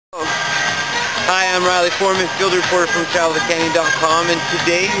Hi, I'm Riley Foreman, field reporter from travelthecanyon.com, and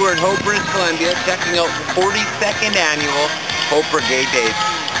today we're in Hope, British Columbia, checking out the 42nd Annual Hope Brigade Days.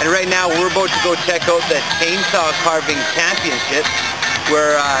 And right now we're about to go check out the Chainsaw Carving Championship,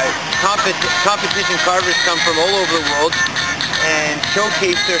 where competition carvers come from all over the world and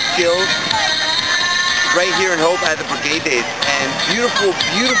showcase their skills right here in Hope at the Brigade Days. And beautiful,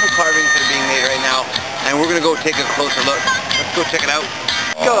 beautiful carvings are being made right now, and we're going to go take a closer look. Let's go check it out.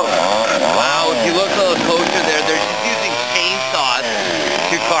 Go! Wow, if you look a little closer there, they're just using chainsaws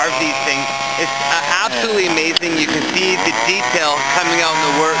to carve these things. It's absolutely amazing. You can see the detail coming out in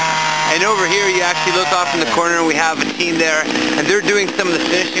the work. And over here, you actually look off in the corner, and we have a team there, and they're doing some of the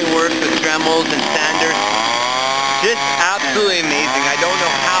finishing work with Dremels and sanders. Just absolutely amazing. I don't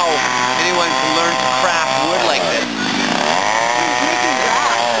know how anyone can learn to craft wood like this.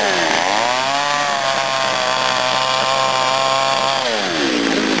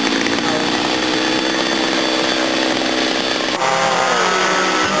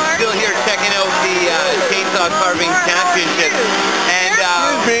 Chainsaw Carving Championship, and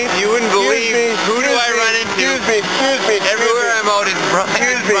you wouldn't believe who do I run into everywhere I'm out.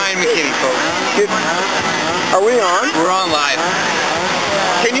 It's Brian McKinney, folks. Are we on? We're on live.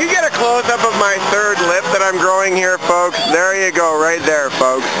 Can you get a close-up of my third lip that I'm growing here, folks? There you go, right there,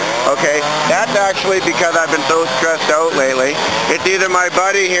 folks. Okay, that's actually because I've been so stressed out lately. It's either my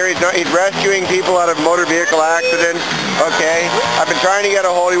buddy here, he's rescuing people out of motor vehicle accidents, okay? I've been trying to get a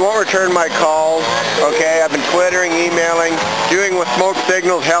hold, he won't return my calls, okay? I've been twittering, emailing, doing with smoke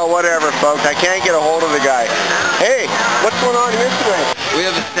signals, hell, whatever, folks. I can't get a hold of the guy. Hey, what's going on here today? We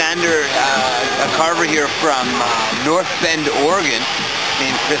have a sander, a carver here from North Bend, Oregon,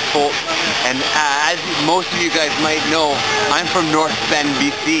 named Chris Holt, and as most of you guys might know, I'm from North Bend,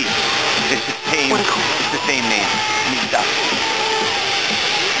 BC. It's the same name. Neat stuff.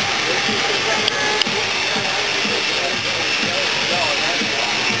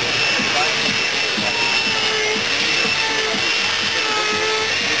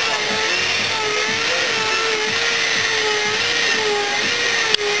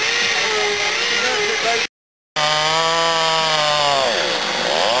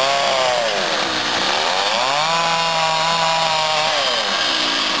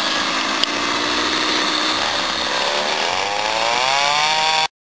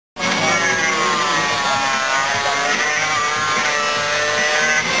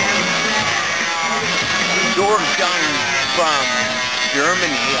 Done from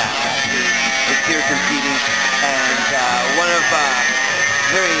Germany is here competing, and one of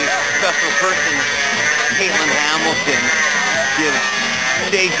very special persons, Caitlin Hamilton, gives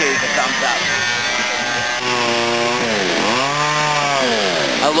Stage a thumbs up.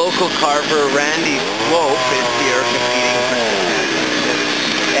 A local carver, Randy Swope, is here competing for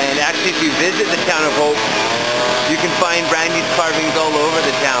and actually if you visit the town of Hope, you can find Randy's carvings all over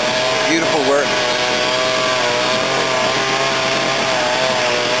the town. Beautiful work.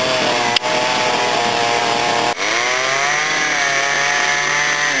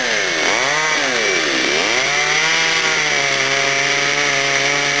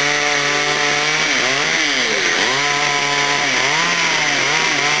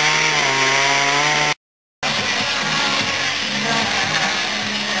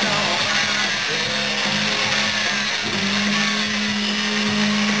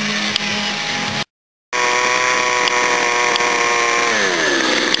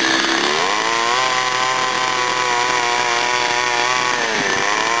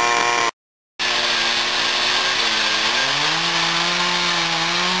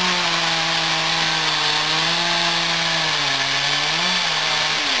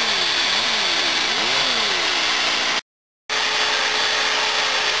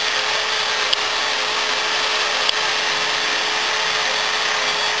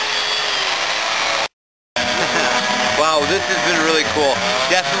 Wow, this has been really cool.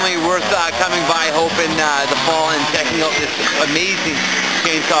 Definitely worth coming by Hope in the fall and checking out this amazing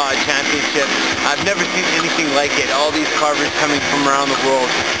Chainsaw Championship. I've never seen anything like it. All these carvers coming from around the world.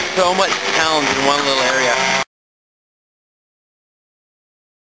 So much talent in one little area.